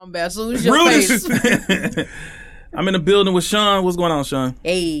I'm bad. So lose your face. I'm in the building with Sean. What's going on, Sean?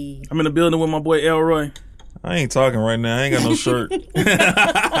 Hey. I'm in the building with my boy Elroy. I ain't talking right now. I ain't got no shirt.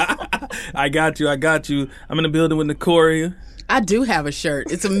 I got you. I'm in the building with Nicoria. I do have a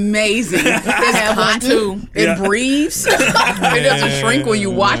shirt. It's amazing. I have one too. It breathes. It doesn't shrink when you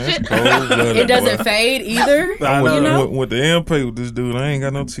wash it. It doesn't fade either. I went to MP with this dude. I ain't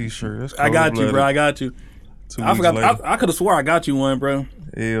got no t-shirt. That's I got you, bro. I got you. I forgot. I could have swore I got you one, bro.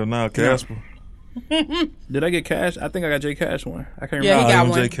 Hell no, Casper. Did I get Cash? I think I got J Cash one. I can't remember. Yeah, he got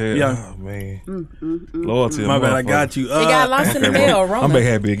one. J-Cash. Yeah. Oh, man. Loyalty. My bad, I got you. It got lost in the mail, Roman. I'm back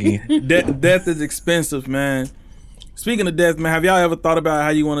happy again. Death is expensive, man. Speaking of death, man, have y'all ever thought about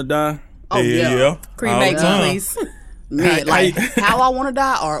how you want to die? Oh, yeah. Cremate me, please. Man, like how I want to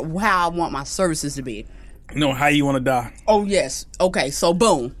die or how I want my services to be. No, how you want to die. Oh, yes. Okay, so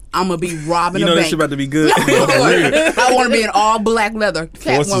boom. I'm going to be robbing You know a this bank. shit about to be good. I want to be in all black leather,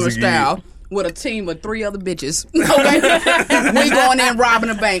 Catwoman Forces style, with a team of 3 other bitches. Okay? We going in robbing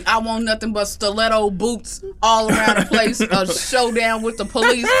a bank. I want nothing but stiletto boots all around the place. A showdown with the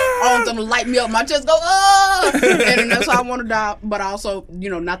police. I want them to light me up. My chest go, oh! And then that's how I want to die. But also,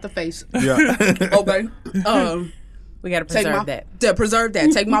 not the face. Yeah. Okay? We got to preserve that. Preserve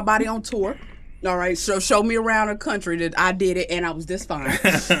that. Take my body on tour. All right, so show me around the country that I did it and I was this fine.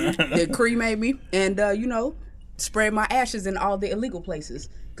 They cremate me and, spread my ashes in all the illegal places.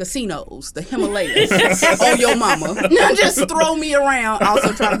 Casinos, the Himalayas, on your mama. Just throw me around.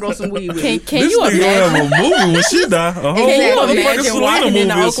 Also try to grow some weed with me. Can you imagine? Have a movie when she die. A whole Can you motherfucking imagine Selena walking movie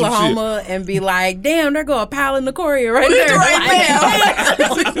into or some Oklahoma and be like, damn, there go a pile in the Courier right there.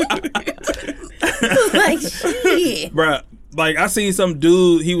 Like, shit. Bruh, like I seen some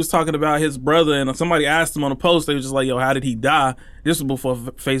dude, he was talking about his brother and somebody asked him on a post, they was just like, yo, how did he die? This was before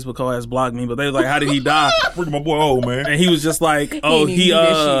Facebook whole ass blocked me, but they was like, how did he die? Freaking my boy old, man. And he was just like, oh,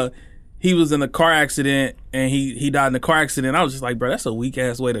 he was in a car accident and he died in a car accident. I was just like, bro, that's a weak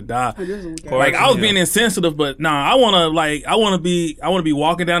ass way to die. Like I was being insensitive, but nah, I wanna be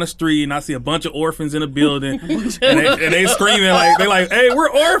walking down the street and I see a bunch of orphans in a building and they screaming like, hey, we're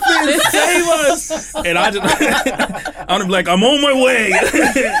orphans, save us. And I wanna be like, I'm on my way.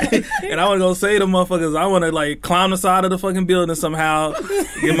 And I wanna go save them motherfuckers. I wanna like climb the side of the fucking building somehow,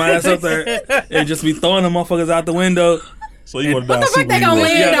 get my ass up there and just be throwing the motherfuckers out the window. So you want to die? What the fuck they gonna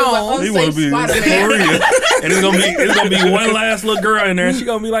land on? You want to be Spider-Man. And it's gonna be one last little girl in there, and she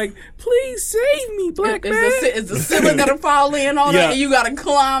gonna be like, "Please save me, black man." Is the ceiling gonna fall in on that, and you gotta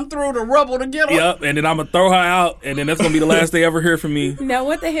climb through the rubble to get her? Yep. And then I'm gonna throw her out, and then that's gonna be the last they ever hear from me. Now,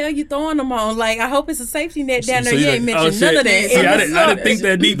 what the hell you throwing them on? Like, I hope it's a safety net down there. So You ain't mentioned none of that. See, I didn't think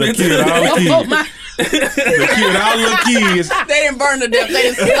that deep the into kid, it. all the Oh, kids. my. The kid, all the kids. They didn't burn to death. They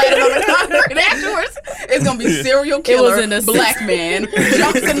just splattered on the concrete afterwards. It's gonna be serial killer. was in a black man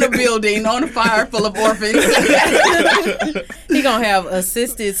jumps in the building on a fire full of orphans. He gonna have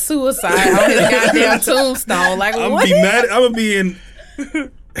assisted suicide on his goddamn tombstone. Like, I'm what? gonna be mad. I'm gonna be in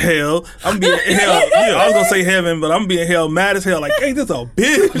hell. I'm gonna be in hell. Yeah, I was gonna say heaven, but I'm gonna be in hell, mad as hell. Like, hey, this a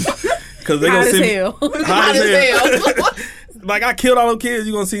bitch. Because they Hot gonna as see hell. hot as hell. Like I killed all them kids.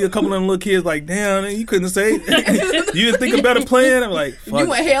 You gonna see a couple of them little kids like, damn, you couldn't say it. You didn't think a better plan. I'm like, fuck.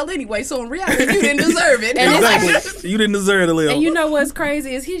 You in hell anyway, so in reality, you didn't deserve it. And Exactly. You didn't deserve to live. And you know what's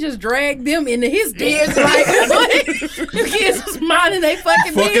crazy is he just dragged them into his death. It's like, Like, you kids was minding they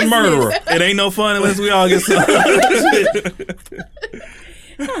fucking business. Murderer. It ain't no fun unless we all get some.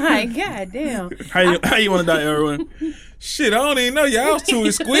 Like, goddamn. How you want to die, everyone? Shit, I don't even know. Y'all was too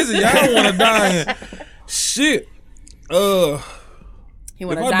exquisite. Y'all don't want to die. Shit. He If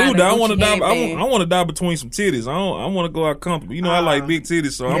wanna I die do in a die, I Gucci want to die. headband. I want to die between some titties. I want to go out comfortable. You know, I like big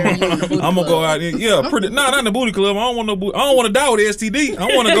titties, so I'm gonna go out. Not in the booty club. I don't want no. I don't want to die with STD. I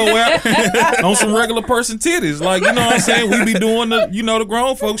want to go out on some regular person titties. Like, you know what I'm saying? We be doing the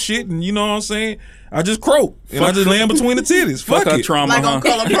grown folk shit, and you know what I'm saying? I just croak and I just land between the titties. Fuck Fuck her it. trauma, like on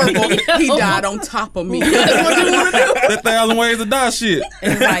Color Purple, he died on top of me. That's what you want to do. That 1,000 ways to die shit.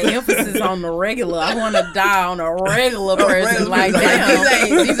 And it's like emphasis on the regular. I want to die on a regular person. Like, These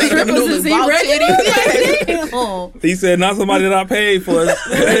damn. ain't Triple noodles, is he ball regular? titties. Damn. He said, not somebody that I paid for.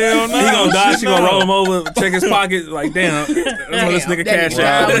 Hell no. He gonna die. She gonna No. roll him over, check his pocket. Like, damn. That's what this nigga Damn, cash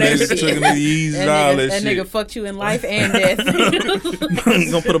that out. nigga That that nigga shit. took the ease and all that That shit. nigga fucked you in life and death.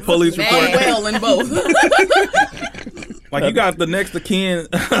 Gonna put a police And report. well in both. Like, you got the next of kin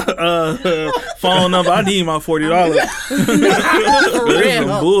phone number. I need my $40. This is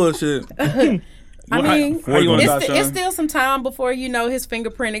some bullshit. I mean, it's still some time before his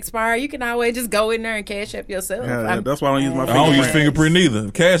fingerprint expire. You can always just go in there and cash up yourself. Yeah, that's why I don't use my fingerprint. I don't use fingerprint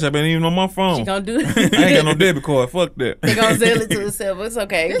either. Cash App ain't even on my phone. She gonna do it. I ain't got no debit card. Fuck that. They gonna sell it to herself. It's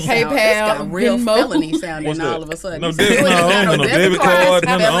okay. PayPal, got real Venmo. felony sounding all of a sudden. No debit card.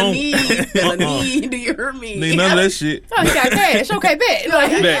 Felony. Do you hear me? Need none of that shit. Oh, you got cash. Okay, bet.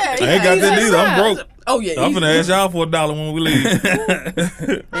 Like, I ain't got that either. I'm broke. Oh yeah, I'm finna ask y'all for $1 when we leave.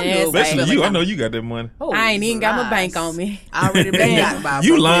 Especially you. I know you got that money. I ain't even got my bank on me. I already been got by.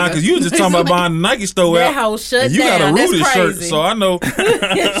 You lying because you was just talking about buying the Nike store that out. Whole shut and you down. got a Rudy shirt, so I know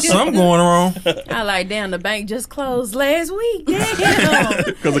something going wrong. I like, damn, the bank just closed last week. Damn,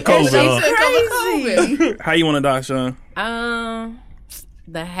 because of COVID. Crazy. How you want to die, Sean?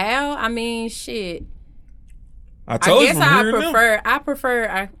 The how? I mean, shit. I guess I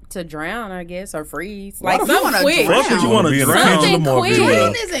prefer to drown, I guess, or freeze. Like something quick. Fuck would you want to drown? Something quick.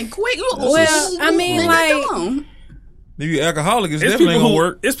 Drown isn't quick. Well, I mean, like, if you're alcoholic, it's definitely gonna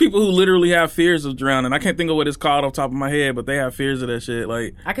work. It's people who literally have fears of drowning. I can't think of what it's called off the top of my head, but they have fears of that shit.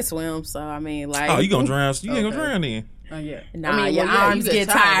 Like, I can swim, so I mean, like, oh, you gonna drown? You ain't gonna drown then. Yeah. Nah, your arms get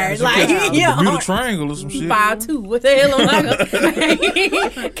tired. Like, Bermuda Triangle or some shit. 5'2". What the hell am I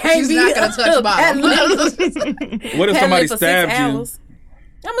can't She's not gonna touch bottom. What if somebody stabbed you?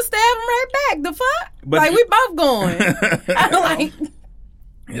 I'm gonna stab him right back. The fuck? But like, we both going. Like,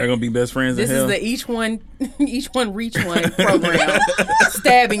 y'all gonna be best friends this in hell. This is the each one reach one program.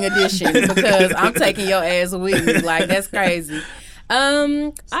 Stabbing edition, because I'm taking your ass with me. Like, that's crazy.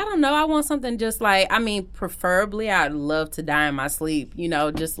 I don't know. I want something just like, I mean, preferably I'd love to die in my sleep.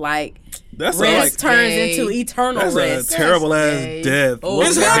 Just like that's rest turns into eternal rest. That's a terrible ass death. Oh,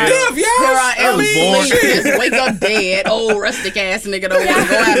 it's her death, Here I am, just wake up dead. Old rustic ass nigga don't want to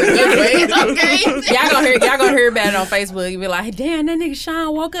go out a good way. Okay, y'all gonna hear about it on Facebook. You be like, damn, that nigga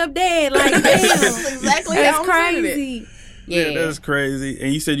Sean woke up dead. Like, damn, that's exactly that's how crazy. Yeah, that's crazy.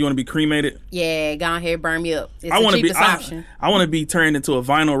 And you said you want to be cremated? Yeah, go ahead, burn me up. It's the cheapest option. I want to be turned into a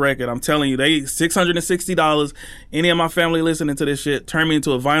vinyl record. I'm telling you, they $660. Any of my family listening to this shit, turn me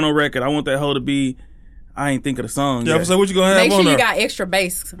into a vinyl record. I want that hoe to be. I ain't think of the song. Yeah, so what you gonna have Make on sure there? you got extra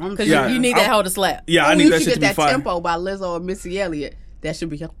bass because you need that hoe to slap. Yeah, I need that shit to be that fire. Tempo by Lizzo and Missy Elliott. That should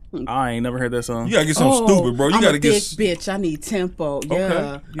be. I ain't never heard that song. You gotta get something stupid, bro. You gotta get. Big bitch. I need tempo.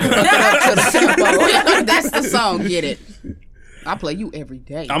 Yeah. Okay. That's the song. Get it. I play you every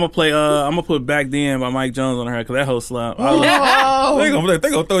day. I'm gonna put Back Then by Mike Jones on her because that whole slap. They gonna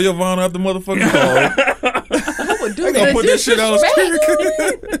throw your vinyl out the motherfucking car. Who would do They gonna put that shit on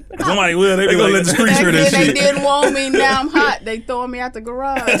street. Somebody will. They gonna let the streets hear that shit. They didn't want me. Now I'm hot. They throwing me out the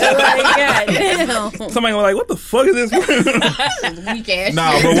garage. Somebody gonna like, what the fuck is this? Weak ass.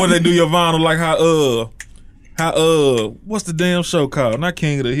 Nah, but when they do your vinyl, like how what's the damn show called? Not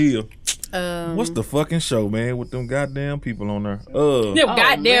King of the Hill. What's the fucking show, man, with them goddamn people on there?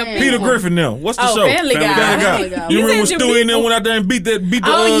 Goddamn people. Peter Griffin now. What's the show? Family Guy. You remember when Stewie and them went out there and beat the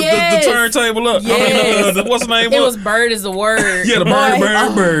turntable up? Yes. I mean, what's the name? It was Bird is a Word. Yeah, the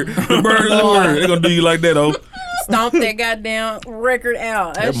bird. The bird is a word. They're gonna do you like that, oh. Stomp that goddamn record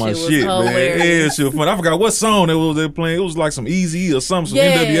out. That my shit was shit, hilarious. man. Yeah, shit was fun. I forgot what song they were playing. It was like some Eazy or some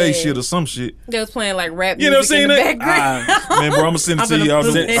NWA shit or some shit. They was playing like rap music. You never seen that? Man, bro, I'm gonna send it to you. I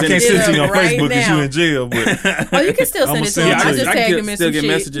can't send it to you on Facebook because you in jail. But you can still send it to me. I just tagged him in some shit.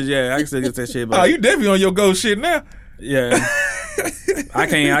 Messages. Yeah, I can still get that shit. Oh, you definitely on your go shit now. Yeah. I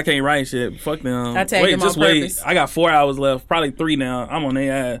can't write shit. Fuck them. I tagged him on purpose. I got 4 hours left. Probably 3 now. I'm on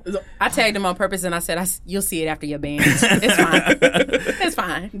their ass. I tagged him on purpose and I said, you'll see it after your band. It's fine. It's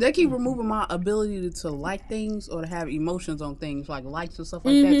fine. They keep removing my ability to like things or to have emotions on things, like likes and stuff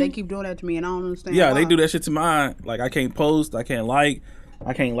like that. They keep doing that to me and I don't understand why. They do that shit to mine. Like, I can't post. I can't like.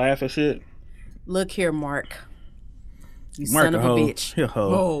 I can't laugh at shit. Look here, Mark. You Mark son of a bitch. You a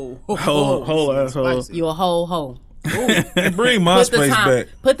hoe. Whole asshole. You a hoe. Bring MySpace back.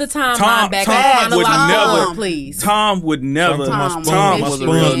 Put the timeline back on chronological, please. Tom would never. Tom was a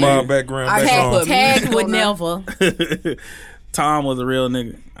real SpongeBob background. Tag would never. Tom was a real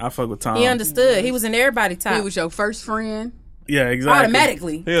nigga. I fuck with Tom. He understood. He was in everybody's top. He was your first friend. Yeah, exactly.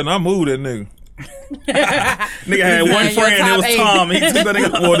 Automatically. Yeah, and I moved that nigga. Nigga had one friend. It was Tom. He took that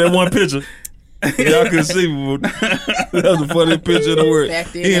nigga. Or that one picture. Y'all couldn't see me. That was the funniest picture in the world.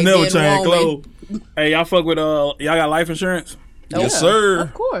 He ain't never changed clothes. Hey, y'all fuck with y'all got life insurance? Yes, sir.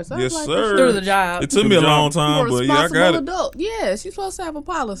 Of course. Yes, sir. Through the job. It took me a long time, but yeah, I got it. Adult. Yes, you're supposed to have a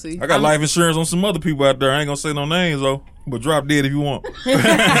policy. I got life insurance on some other people out there. I ain't gonna say no names though, but drop dead if you want. Motherfucker.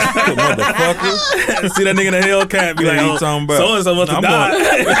 See that nigga in the Hellcat be like, you talking about? So and so wants to die.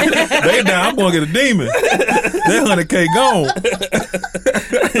 They die. I'm gonna get a demon. That $100K gone.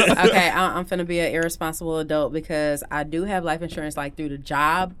 Okay, I'm finna be an irresponsible adult because I do have life insurance like through the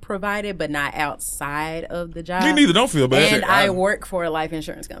job provided, but not outside of the job. Me neither. Don't feel bad. And I work for a life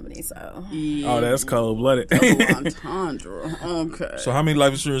insurance company, so. Oh, that's cold blooded. Entendre. Okay. So how many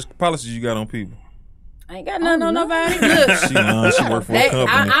life insurance policies you got on people? I ain't got nothing on nobody. Look, She work for a company.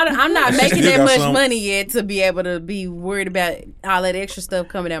 I'm not making that got much some. money yet to be able to be worried about all that extra stuff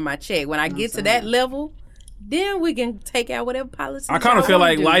coming out my check. When I get to that level, then we can take out whatever policy. I kind of feel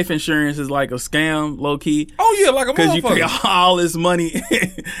like life insurance is like a scam, low key. Oh yeah, like a Because you pay motherfucker. all this money,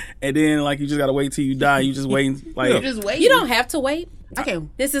 and then like you just gotta wait till you die. You just waiting, like You just wait. You don't have to wait. Okay.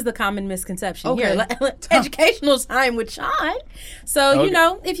 This is the common misconception Okay. here. Educational time with Sean. So, Okay. you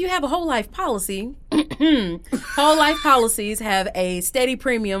know, if you have a whole life policy, whole life policies have a steady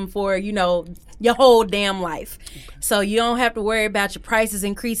premium for, you know, your whole damn life. So you don't have to worry about your prices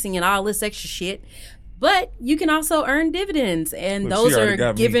increasing and all this extra shit. But you can also earn dividends, and Look, those she already are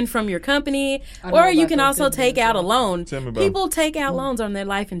got me. given from your company, know or you about can those also take dividends, out a loan. Tell me about People take out loans on their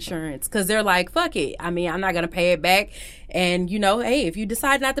life insurance because they're like, fuck it. I mean, I'm not going to pay it back. And, you know, hey, if you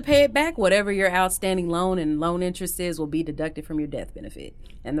decide not to pay it back, whatever your outstanding loan and loan interest is will be deducted from your death benefit.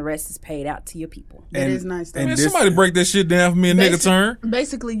 And the rest is paid out to your people. That is nice. and Man, this- somebody break that shit down for me, a nigga turn.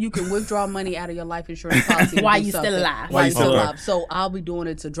 Basically, you can withdraw money out of your life insurance policy to While do you still something. alive. While you still Okay. alive. So I'll be doing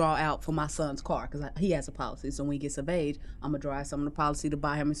it to draw out for my son's car because he has a policy. So when he gets of age, I'm gonna draw out some of the policy to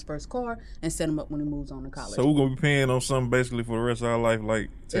buy him his first car and set him up when he moves on to college. So we're gonna be paying on something basically for the rest of our life, like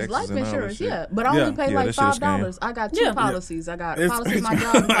taxes it's life and all that insurance, shit. yeah. But I only pay Yeah, like that shit a scam. $5. I got two Yeah. policies. I got It's- policy at my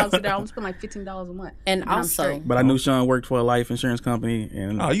job and policy there. I only spend like $15 a month. And I'm also- straight. But I knew Sean worked for a life insurance company,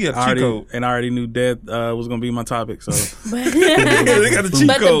 and Oh, you had a I cheat already, code. and I already knew death was going to be my topic. So They got the cheat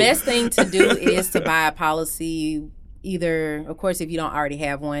But the code. best thing to do is to buy a policy either, of course, if you don't already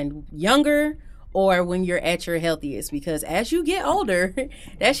have one, younger or when you're at your healthiest. Because as you get older,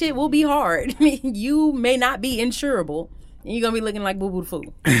 that shit will be hard. You may not be insurable. And you're going to be looking like boo-boo the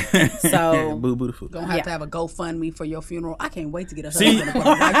fool. So... boo boo the food. Gonna have Yeah. to have a GoFundMe for your funeral. I can't wait to get a See? husband. To put a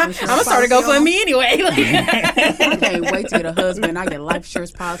life insurance I'm going to start a policy on him. GoFundMe anyway. I can't wait to get a husband. I get a life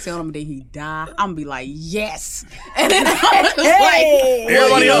insurance policy on him, and then he die. I'm gonna be like, yes. And then I'm just like,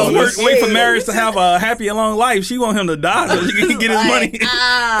 Everybody well, else wait for marriage to have a happy and long life. She want him to die so she can get his money.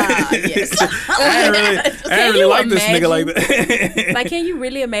 yes. I ain't really you like this nigga like imagine? that. Like, can you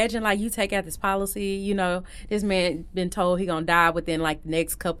really imagine, like, you take out this policy, you know, this man been told he gonna die within, like, the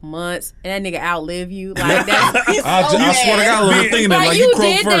next couple months, and that nigga outlive you? Like, that's... I swear to God, I'm thinking that Like, like you you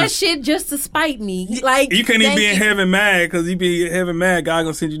croak did that first. shit just to spite me. Like, You can't even be in thank you. heaven mad because you be in heaven mad. God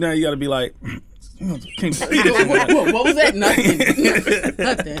gonna send you down. You got to be like, can't believe this nigga. What was that? Nothing.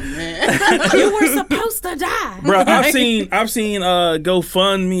 Nothing, man. You were supposed to die. Bro, I've seen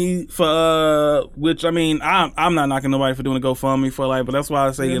GoFundMe for which I mean I'm not knocking nobody for doing a GoFundMe for like, but that's why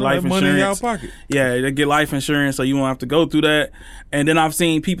I say Yeah, get no, life that money in y'all insurance. pocket. Yeah, they get life insurance so you won't have to go through that. And then I've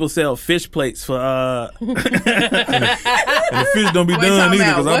seen people sell fish plates for And the fish don't be Wait, done time either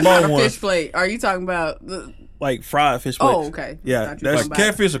out. because I What bought kind of one. fish plate? Are you talking about? like fried fish plates. Oh, okay. Yeah, Thought you that's were Like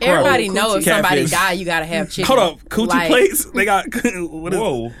catfish or crab. Everybody know if Catfish. somebody die, you gotta have chicken. hold up, coochie Like, plates. They got what is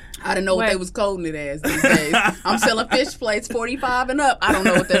Whoa. I didn't know what Wait. they was coding it as these days. I'm selling fish plates 45 and up. I don't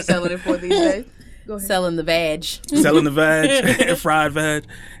know what they're selling it for these days. Go ahead. selling the veg. selling the veg, fried veg.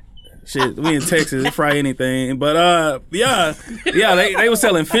 Shit, we in Texas, they fry anything. But yeah, they were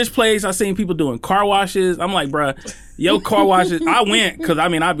selling fish plates. I seen people doing car washes. I'm like, bruh, yo, car washes. I went because I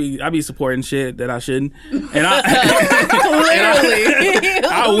mean I be supporting shit that I shouldn't, and I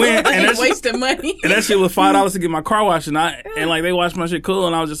I went and Like that, wasting money. and that shit was $5 to get my car washed, and like they washed my shit cool,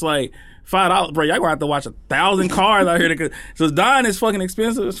 and I was just like. $5, bro. Y'all gonna have to watch 1,000 cars out here. So dying is fucking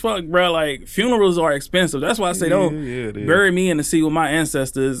expensive as fuck, bro. Like funerals are expensive. That's why I say don't it is. bury me in the sea with my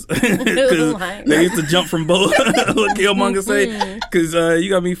ancestors because Like- they used to jump from boats. What Killmonger say? Because you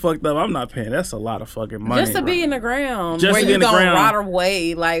got me fucked up. I'm not paying. That's a lot of fucking money. Just to bro. be in the ground. Just where to be you in the gonna ground. rot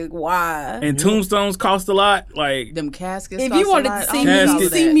away. Like, why? And tombstones cost a lot. Like Them caskets. If cost you a wanted lot. to I see don't me, need all Casket.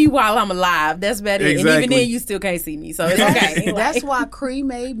 of that. see me while I'm alive. That's about it. And Exactly. even then, you still can't see me. So it's okay. That's Like, why Cree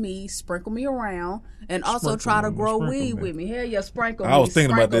made me sprinkle me around and also try to grow weed with me. Hell yeah, sprinkle me. I was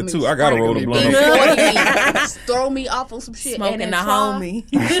thinking about that, sprinkle too. me, I gotta roll sprinkle the me, blunt big 40 me. Throw me off on some shit. smoking and the then homie.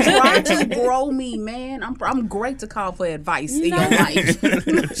 Try to grow me, man. I'm great to call for advice in your life.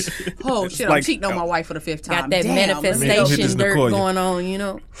 Oh shit, I'm like- cheating on my wife for the 5th time. Got that Damn, let me go. Hit manifestation this dirt Nicoya. going on, you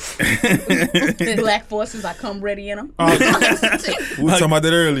know. Black forces, I come ready in them. We were talking about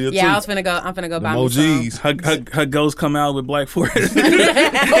that earlier Yeah, too. I'm finna go buy Them me some. OGs. her ghosts come out with black forest.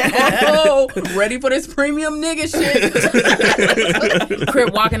 Oh, ready for this premium nigga shit.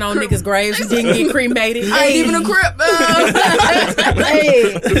 Crip walking on niggas' graves who didn't get cremated. I ain't even a Crip.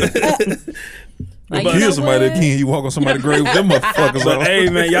 Like, but here's somebody that can't. You walk on somebody's grave with them motherfuckers. But hey,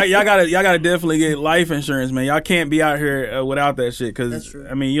 man, y'all gotta definitely get life insurance, man. Y'all can't be out here without that shit. Because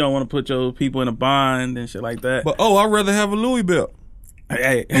I mean, you don't want to put your people in a bond and shit like that. But I'd rather have a Louis belt.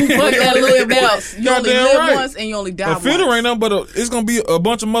 Hey, fuck that Louis belt. You only live once and you only die once. A funeral ain't nothing but it's gonna be a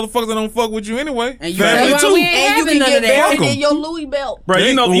bunch of motherfuckers that don't fuck with you anyway. And you family too. And you can get buried in your Louis belt. Bro,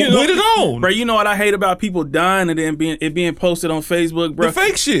 you know, put it on. Bro, you know what I hate about people dying and then being posted on Facebook, bro? The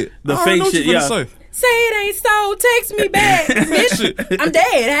fake shit. The fake shit, yeah. Say it ain't so. Text me back, bitch. I'm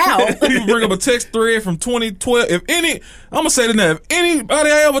dead. How? People bring up a text thread from 2012. I'm gonna say it now. If anybody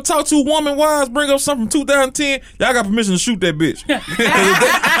I ever talked to, woman wise, bring up something from 2010, y'all got permission to shoot that bitch. Because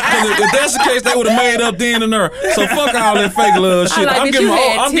if that's the case, they would have made up then and there. So fuck all that fake love shit. Like, I'm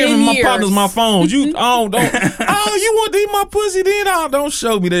giving my partners my phones. You don't. Oh, you want to eat my pussy? Then don't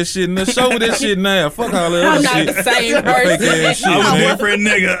show me that shit. Show me that shit now. Fuck all that other shit. I'm not the same person. I'm a boyfriend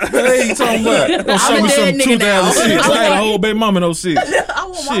nigga. Hey, you talking about? Show me some 2006. I had a whole baby mama in 06. I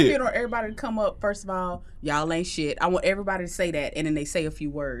want my funeral everybody to come up. First of all, y'all ain't shit. I want everybody to say that, and then they say a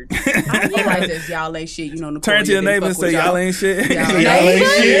few words. I don't like this. Y'all ain't shit. You know, turn to your neighbor and say y'all ain't shit. Y'all ain't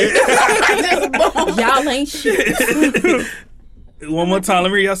shit. Y'all ain't shit. One more time,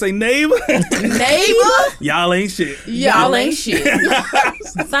 let me hear y'all say neighbor. Neighbor. Y'all ain't shit. Y'all ain't shit.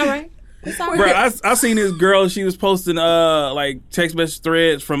 It's all right. Bro, I seen this girl. She was posting like text message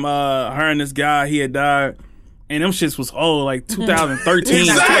threads from her and this guy. He had died, and them shits was old, like 2013,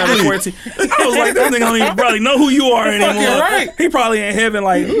 2014. I was like, that nigga don't even probably know who you are anymore. Right. He probably in heaven,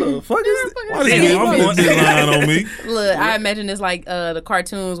 like, who the fuck is this? Why is I'm going this line on me? Look, I imagine it's like the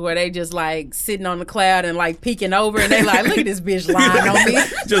cartoons where they just like sitting on the cloud and like peeking over, and they like, look at this bitch lying on me.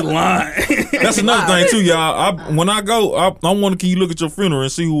 Just lying. That's another thing too, y'all. When I go, I want to look at your funeral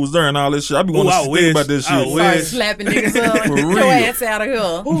and see who was there and all this shit. I be wanting to think about this shit. Start slapping niggas up. Get your ass out of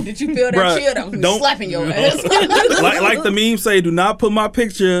here. Ooh, did you feel that chill? That was slapping your ass. like the meme say, do not put my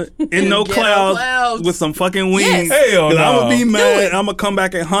picture in no clouds with some fucking wings. Yes. Hell no. I'm gonna be mad. I'm gonna come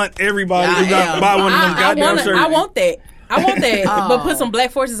back and hunt everybody who got buy one of them goddamn shirts. I want that. But put some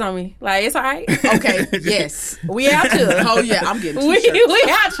black forces on me. Like, it's all right. Okay, yes. We out here. Oh, yeah, I'm getting 2 shirts. We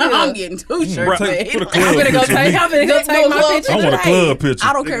out here. I'm getting 2 shirts. I'm gonna go take my picture. I want a club picture.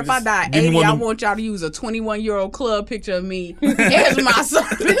 I don't care if I die 80. I want y'all to use a 21-year-old club picture of me as my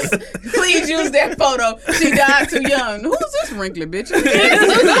service. Please use that photo. She died too young. Who's this wrinkly bitch?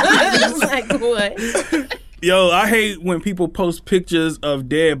 Like, what? Yo, I hate when people post pictures of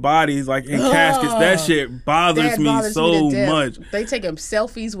dead bodies like in caskets. That shit bothers me so much. They taking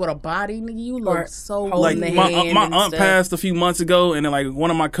selfies with a body, nigga. You look so like my aunt passed a few months ago, and then like one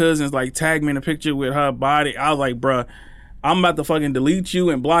of my cousins like tagged me in a picture with her body. I was like, bruh, I'm about to fucking delete you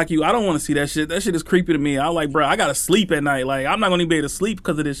and block you. I don't want to see that shit. That shit is creepy to me. I'm like, bro, I gotta sleep at night. Like, I'm not gonna be able to sleep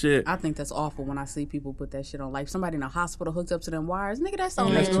because of this shit. I think that's awful when I see people put that shit on. Like, somebody in a hospital hooked up to them wires. Nigga, that's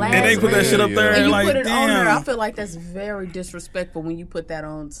on their last. And they put that shit up there and you like, put it damn. on there. I feel like that's very disrespectful when you put that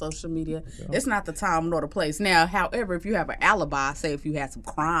on social media. Yeah. It's not the time nor the place. Now, however, if you have an alibi, say if you had some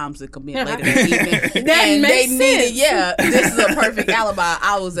crimes to commit later in the evening, and they needed, this is a perfect alibi.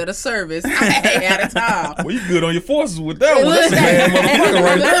 I was at a service. I had a time. Well, you good on your forces with that one. That's a bad motherfucker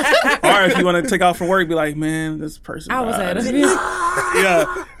right there. Or if you want to take off from work, be like, man, this person I was at a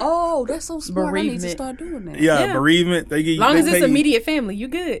yeah. Oh, that's so smart. Bereavement. I need to start doing that. Yeah, bereavement. They get as long as it's immediate family, you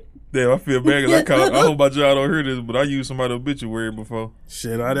good. Damn, I feel bad because I hope my y'all don't hear this, but I used somebody's obituary before.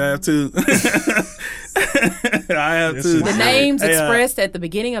 Shit, I'd have to. I have to. The names expressed at the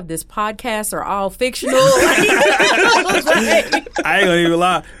beginning of this podcast are all fictional. I ain't gonna even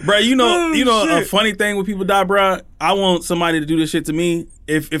lie, bro. You know, a funny thing when people die, bro. I want somebody to do this shit to me.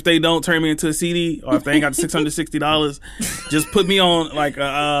 If they don't turn me into a CD, or if they ain't got the $660, just put me on like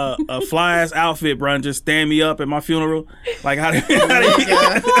a fly ass outfit, bro, and just stand me up at my funeral. Like how do you?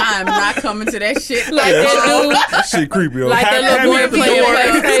 I'm not coming to that shit. Like that dude. That shit creepy. Like that little boy playing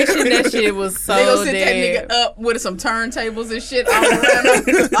PlayStation. That shit was so they gonna sit dead. that nigga up with some turntables and shit all around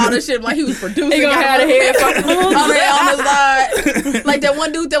him. All this shit like he was producing. He gonna have the headphones on the side. Like that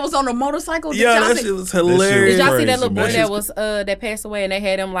one dude that was on the motorcycle. Yeah, that shit was hilarious. Did y'all see that little boy that was that passed away and they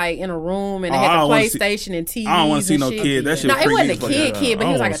had him like in a room and they had the PlayStation and TVs? I don't want to see no kid. That shit. No, it wasn't a kid, but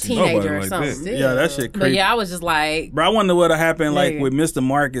he was like a teenager or something. Yeah, that shit creepy. But yeah, I was just like, bro, I wonder what'll happen like with Mr.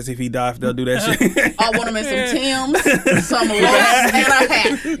 Marcus if he died. If they'll do that shit. I want him in some Timbs, some Ross, and a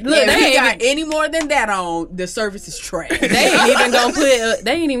hat. Look, if he got any more than that on, the service is trash. They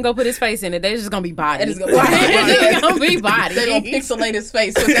ain't even gonna put his face in it. They just gonna be body. It's gonna be body. They gonna pixelate his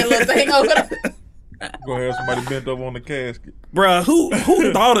face with that little thing over there. Gonna have somebody bent over on the casket. Bruh, who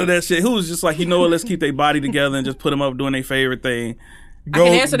thought of that shit? Who was just like, you know what, let's keep their body together and just put them up doing their favorite thing? I can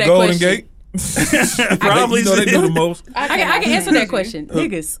answer that Golden question. Gate. Probably they do the most. I can answer that question.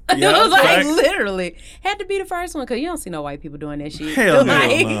 Niggas. Yeah, like facts. literally. Had to be the first one because you don't see no white people doing that shit. Hell no.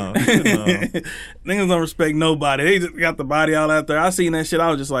 Like, Niggas don't respect nobody. They just got the body all out there. I seen that shit. I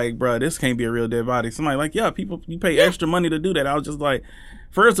was just like, bruh, this can't be a real dead body. Somebody like, yeah, people, you pay extra money to do that. I was just like,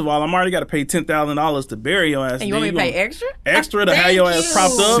 first of all, I'm already got to pay $10,000 to bury your ass. And you want me to pay extra? Extra to have your ass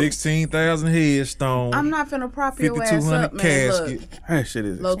propped up? 16,000 headstone. I'm not finna prop your ass 5,200 up, man. casket. Look. That shit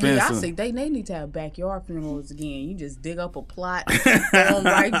is Low key, I expensive. see they need to have backyard funerals again. You just dig up a plot, throw 'em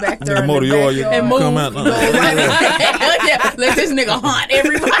right back there in the Motor oil, backyard. And move. come out. Go right yeah, let this nigga haunt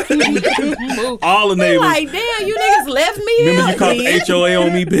everybody. Move. All the neighbors. Like, damn, you niggas left me Remember here. you called the HOA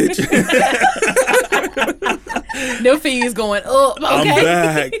on me, bitch? Them fees going up. Okay. I'm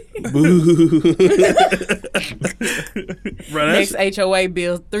back. Boo. Bro, Next HOA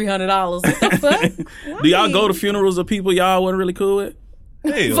bill $300. What the fuck? do y'all go to funerals of people y'all wasn't really cool with?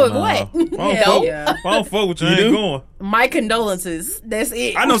 Hell For nah. what? If I Hell. don't fuck with you, I You ain't do? going. My condolences. That's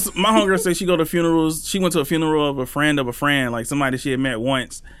it. I know my homegirl said she go to funerals. She went to a funeral of a friend, like somebody she had met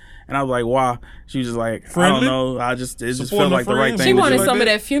once. And I was like, wow. She was just like, Friendly? I don't know. It just Supporting felt like her the right friends? thing She to wanted do. some like of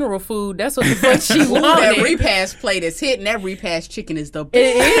that? that funeral food. That's what the fuck she Ooh, that wanted. repast plate is hitting. That repast chicken is the best.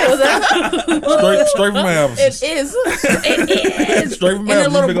 It is. Straight from Albertsons. It is. It is. Straight from In the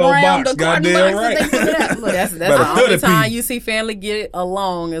Albertsons, little big old brown, box. the carton Goddamn box right. that they put it out. Look, That's Better the only 30 time people. you see family get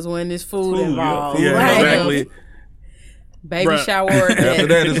along is when there's food Food, involved. yeah, Right. exactly. Baby Bruh. shower. After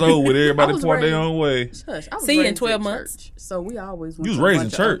that, it's over with. I Everybody was point their raised- own way. Hush, I was See you in raised 12 in months. church, so we always went You was to a raised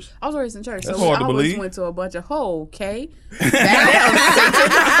bunch in church? I was raised in church. That's so we hard to always believe. went to a bunch of okay. She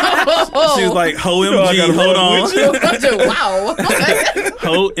was like, ho I MG, gotta hold run on. with you. Wow.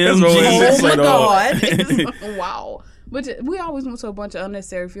 Ho what it MG. is. Oh my Like, God. Wow. But we always went to a bunch of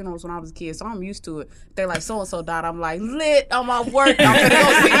unnecessary funerals when I was a kid, so I'm used to it. They're like, so-and-so died. I'm like, lit. I'm at work. I'm going to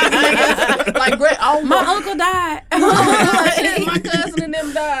go see these niggas. Like, oh, My uncle died. shit, my cousin and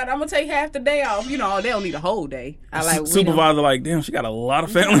them died. I'm going to take half the day off. You know, they don't need a whole day. I like Supervisor like, damn, she got a lot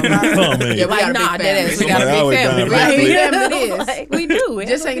of family. Oh, man. Yeah, we Like, got a nah, big that family. ass. We got a Somebody always big family. dying. Right? Right? Big family it is. Like, we do. We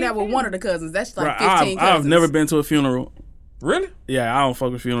Just have a hanging big out with family. one of the cousins. That's like Bruh, 15 cousins. I've never been to a funeral. Really? Yeah, I don't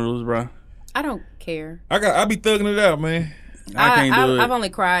fuck with funerals, bro. I don't care. I be thugging it out, man. I can't do it. I've only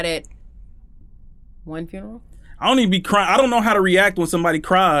cried at one funeral. I don't even be crying. I don't know how to react when somebody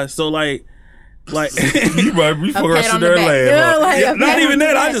cries. So like You fucking pat sit on there the and back. laugh. Yeah, huh? like, yeah, a not pat even on the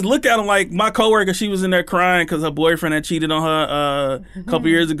that. I back. just look at them like my coworker. She was in there crying because her boyfriend had cheated on her a couple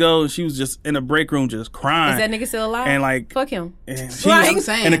years ago, and she was just in the break room just crying. Is that nigga still alive? And like, fuck him. and she Like, was, I'm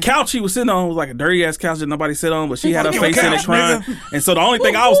saying. and the couch she was sitting on was like a dirty ass couch that nobody sit on, but she had her face in it crying. And so the only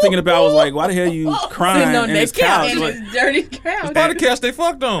thing I was thinking about was like, why the hell you crying Sitting on in that this couch? couch. Like, And dirty couch. By the couch they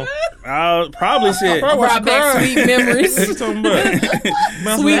fucked on. probably shit. Bro, Brought back sweet What you memories. talking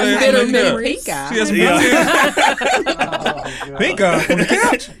about? Sweet and bitter memories. Pink eye. She has some Yeah. pink eye from the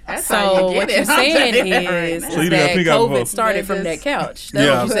couch. That's how So you what get you're it. I'm saying telling you that is, right So you that got pink eye COVID before. started from Yeah, that just- couch. That's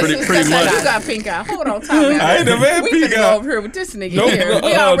Yeah, what you pretty said. much. You got pink eye. Hold on, time out. I ain't never had We pink finna go eye. over here with this nigga No, here. no,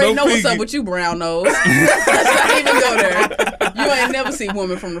 We already no know what's pinky. up with you, brown nose. Let's not even go there. You ain't never see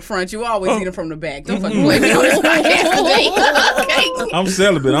women from the front. You always see them from the back. Don't fucking play me on this podcast today. Okay. I'm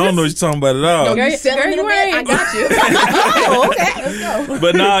celibate. I don't know what you're talking about at all. No, Girl, you selling girl, it you a bit? I ain't. got you. Oh, okay, let's go.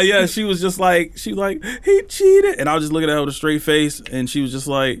 But nah, yeah, she was like, he cheated. And I was just looking at her with a straight face, and she was just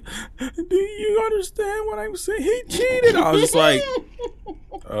like, do you understand what I'm saying? He cheated. I was just like,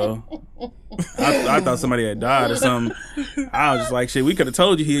 oh. I thought somebody had died or something. I was just like, shit, we could have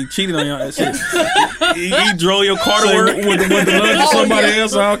told you he cheated on y'all. Shit. He drove your car to So work. with the lunch or somebody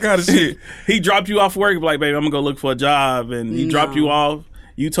else or all kind of shit. He dropped you off work, like, baby, I'm going to go look for a job. And he dropped you off.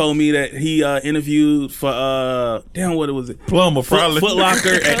 You told me that he interviewed for, damn, what was it? Plumber, probably. Foot Locker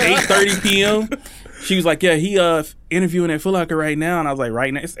at 8:30 p.m. She was like, yeah, he interviewing at Foot Locker right now. And I was like,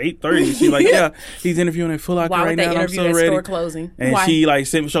 right now? It's 8:30. She's like, yeah, he's interviewing at Foot Locker Why right would they now. And I'm interview so at ready. store closing? And Why? she like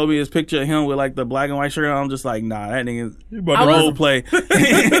showed me his picture of him with like the black and white shirt on. I'm just like, nah, that nigga about to role play.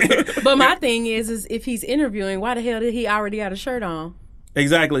 But my thing is if he's interviewing, why the hell did he already got a shirt on?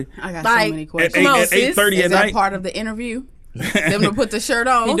 Exactly. I got At so Like, many eight- questions. Come on, at sis. 8:30 Is at that night. part of the interview? Them to put the shirt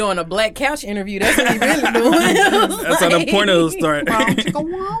on. He doing a black couch interview. That's what he really doing. That's how the pornos start.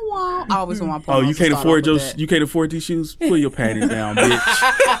 I always want my pornos. Oh, you can't afford you can't afford these shoes? Pull your panties down,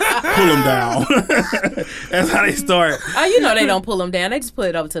 bitch. Pull them down. That's how they start. Oh, you know they don't pull them down. They just put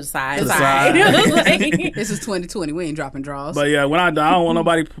it over to the side. To the side. This is 2020. We ain't dropping draws. But yeah, when I die, I don't want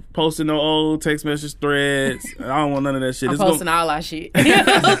nobody posting no old text message threads. I don't want none of that shit. I'm posting all our shit. You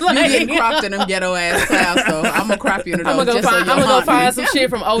getting cropped in them ghetto ass clouds, though. I'm gonna crop you in the I'm gonna go find some shit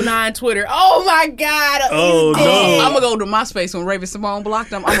from 09 Twitter. Oh my God. Oh no. I'm gonna go to MySpace when Raven Simone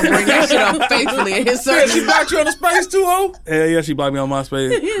blocked him. I'm gonna bring that shit up faithfully in his search. She blocked you on the space too, oh? Hell yeah, she blocked me on MySpace.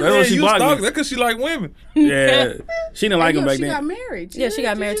 That's what she blocked me. That's because she like women. Yeah, she didn't like him back she then. Got married. Yeah, she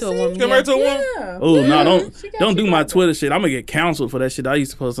got married to a woman. She got married to a woman? Yeah. Oh no, don't do my Twitter shit. I'm gonna get canceled for that shit I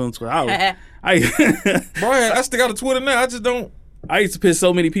used to post on Twitter. Bro, I still got a Twitter now. I just don't. I used to piss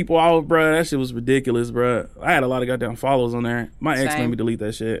so many people off, bro. That shit was ridiculous, bro. I had a lot of goddamn followers on there. My ex made me delete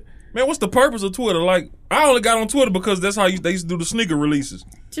that shit. Man, what's the purpose of Twitter? Like, I only got on Twitter because that's how they used to do the sneaker releases.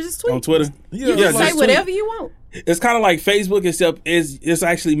 Just tweet. On Twitter? You just say whatever you want. It's kind of like Facebook, except it's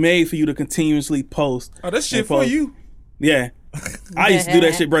actually made for you to continuously post. Oh, that's shit for you. Yeah. I used to do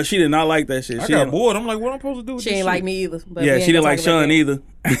that shit, bro. She did not like that shit. I got bored. I'm like, what am I supposed to do with She this ain't shit? like me either. But yeah, she didn't like Sean either.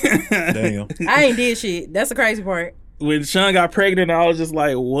 Damn. I ain't did shit. That's the crazy part. When Sean got pregnant, I was just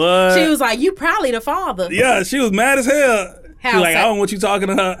like, what? She was like, you probably the father. Yeah, she was mad as hell. She like, I don't want you talking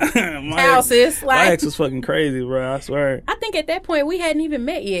to her. How, sis? My ex was fucking crazy, bro. I swear. I think at that point we hadn't even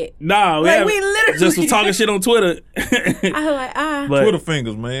met yet. Nah, we literally just was talking shit on Twitter. I was like, But, Twitter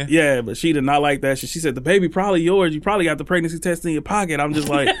fingers, man. Yeah, but she did not like that shit. She said, the baby probably yours. You probably got the pregnancy test in your pocket. I'm just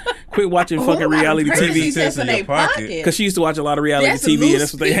like, quit watching fucking reality TV. Test in your pocket. Because she used to watch a lot of reality TV, and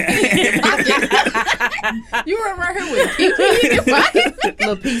that's what they had. You were right here with pee in your pocket?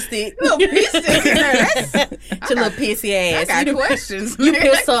 Little pee stick. Little pee stick in there. Your little pissy ass. I got questions. You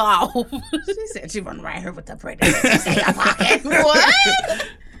pissed her off. She said she wasn't right here with the pregnancy test in your pocket. What?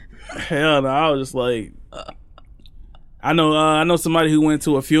 Hell no, I was just like... I know somebody who went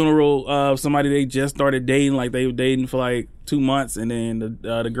to a funeral of somebody they just started dating, like they were dating for like 2 months, and then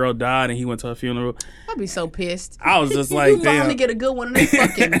the girl died, and he went to her funeral. I'd be so pissed. I was just like, you damn. finally get a good one and they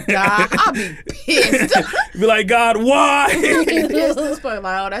fucking die. I'd be pissed. Be like, God, why? It's like,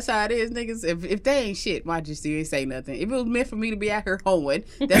 oh, that's how it is, niggas. If they ain't shit, why just you ain't say nothing? If it was meant for me to be out here hoeing,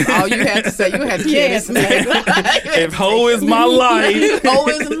 that's all you had to say. You had to kill this man. If hoe is my life, hoe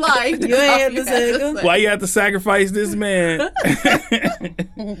is life. You ain't have to say. Why you have to sacrifice this man?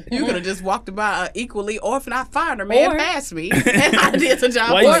 You could have just walked about equally orphan. I find her man past me, and I did the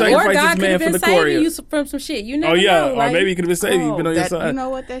job. Why you sacrifice or God this man for the saving you from some shit. You never know. Or maybe he could have been saving you. Been on your side. You know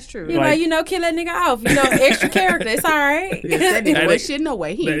what? That's true. You know, kill that nigga off. You know, extra character. It's all right. That nigga was shit. No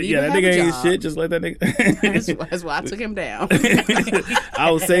way. He didn't even that have nigga a ain't job. shit. Just let that nigga. That's why I took him down.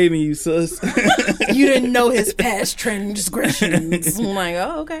 I was saving you, sus. You didn't know his past transgressions. I'm like,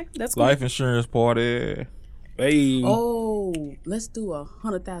 oh, okay, that's cool. Life insurance party. Hey. Oh, let's do a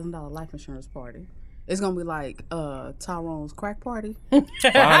 $100,000 life insurance party. It's gonna be like Tyrone's crack party.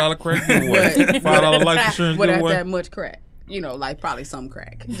 $5 crack giveaway. $5 life insurance Without giveaway. that much crack. You know, like probably some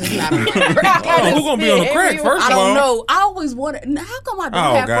crack. Just not a lot of crack. Oh, who's gonna be on the crack first I of all? don't know. I always wanted. How come I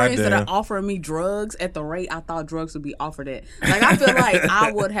don't have friends that goddamn. are offering me drugs at the rate I thought drugs would be offered at? Like, I feel like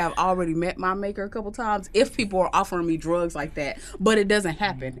I would have already met my maker a couple times if people were offering me drugs like that. But it doesn't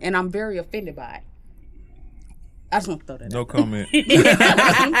happen, and I'm very offended by it. I just want to throw that No out. comment.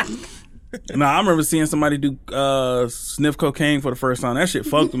 Nah, I remember seeing somebody do sniff cocaine for the first time. That shit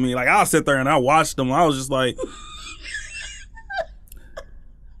fucked with me. Like, I'll sit there and I watched them. I was just like,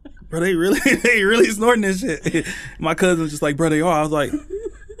 bro, they really snorting this shit. My cousin was just like, bro, they are. I was like,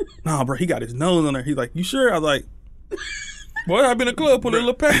 nah, bro, he got his nose on there. He's like, you sure? I was like, Boy, I been in the club, put a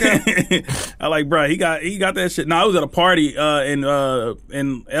little pack out. I like, bro, he got that shit. No, I was at a party in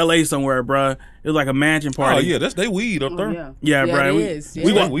LA somewhere, bro. It was like a mansion party. Oh yeah, that's they weed up there. Yeah, bro. it is.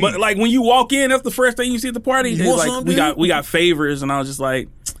 We walk, but like when you walk in, that's the first thing you see at the party. It's like something? we got favors, and I was just like,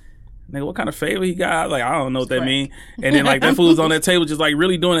 nigga, what kind of favor he got? Like, I don't know what that mean. And then like that fool was on that table just like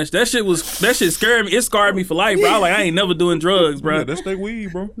really doing that. That shit scared me. It scarred me for life, bro. I was like, I ain't never doing drugs, bro. Yeah, that's they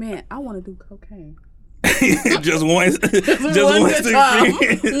weed, bro. Man, I want to do cocaine. just one good time.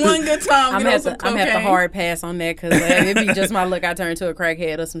 One good time. I'm have to hard pass on that because it'd be just my luck. I turn into a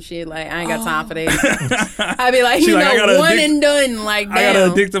crackhead or some shit. Like, I ain't got time for that. I'd be like, one and done. Like, damn. I got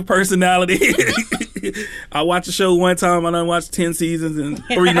an addictive personality. I watch a show one time. I done watched 10 seasons in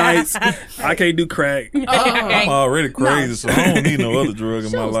 3 nights. I can't do crack. I'm already crazy, so I don't need no other drug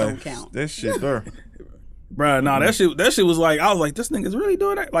in my life. Don't count. That shit there. Bruh, nah, that shit was like, I was like, this nigga's really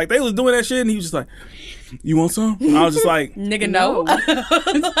doing that. Like, they was doing that shit, and he was just like, you want some? I was just like, nigga, no.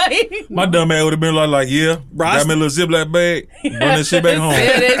 Like, my dumb ass would have been like, yeah, bro, got me a little Ziploc bag, run that shit back home.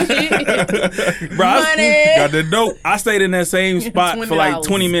 That shit. Bro, got that dope. I stayed in that same spot for like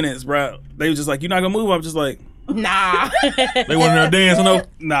 20 minutes, bro. They was just like, you're not gonna move? I'm just like, nah. They wasn't there dancing though.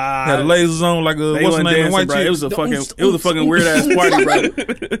 Nah, had the lasers on like a what's the name of white chick. It was a fucking weird ass party,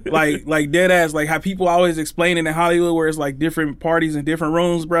 bro. like dead ass, like how people always explain it in Hollywood, where it's like different parties in different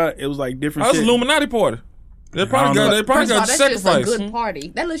rooms, bro. It was like different. That's an Illuminati party. They probably got that's sacrifice. Just a good party.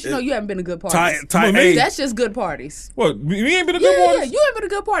 That lets you know you haven't been to good parties. That's just good parties. What? You ain't been to good parties? Yeah, you ain't been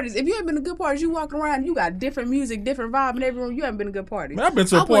to good parties. If you ain't been to good parties, you walking around, you got different music, different vibe in every room. You haven't been to good parties. Man, I've been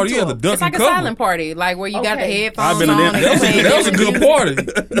to a party. You had the duck It's like a silent party, like where you got the headphones I've been to on. that was a good party.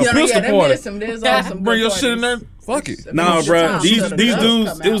 A pistol party. There's awesome. Bring your shit in there. Fuck it. Nah, bro. These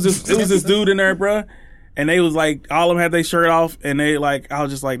dudes. It was this dude in there, bro. And they was like, all of them had their shirt off, and they like, I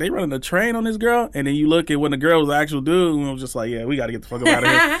was just like, they running a train on this girl. And then you look at when the girl was the actual dude, and I was just like, yeah, we got to get the fuck up out of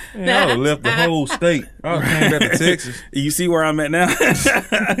here. Man, I would have left the whole state. I would have came back to Texas. You see where I'm at now?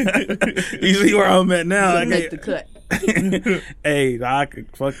 You see where I'm at now? I make the cut. Hey, I could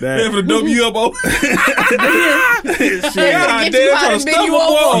fuck that. They for the W up over. Shit. God damn, trying to stuff a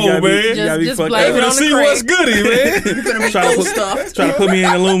ball, man. Just fucked blame up. it on the See crack. what's goody, man. Try to put me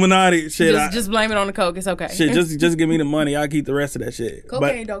in Illuminati. Shit. Just blame it on the coke. It's okay. Shit, just give me the money. I'll keep the rest of that shit.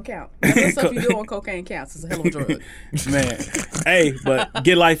 Cocaine don't count. That stuff you do on cocaine counts. It's a hell of a drug. Man. Hey, but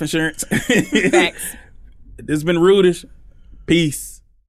get life insurance. Facts. This has been Rudish. Peace.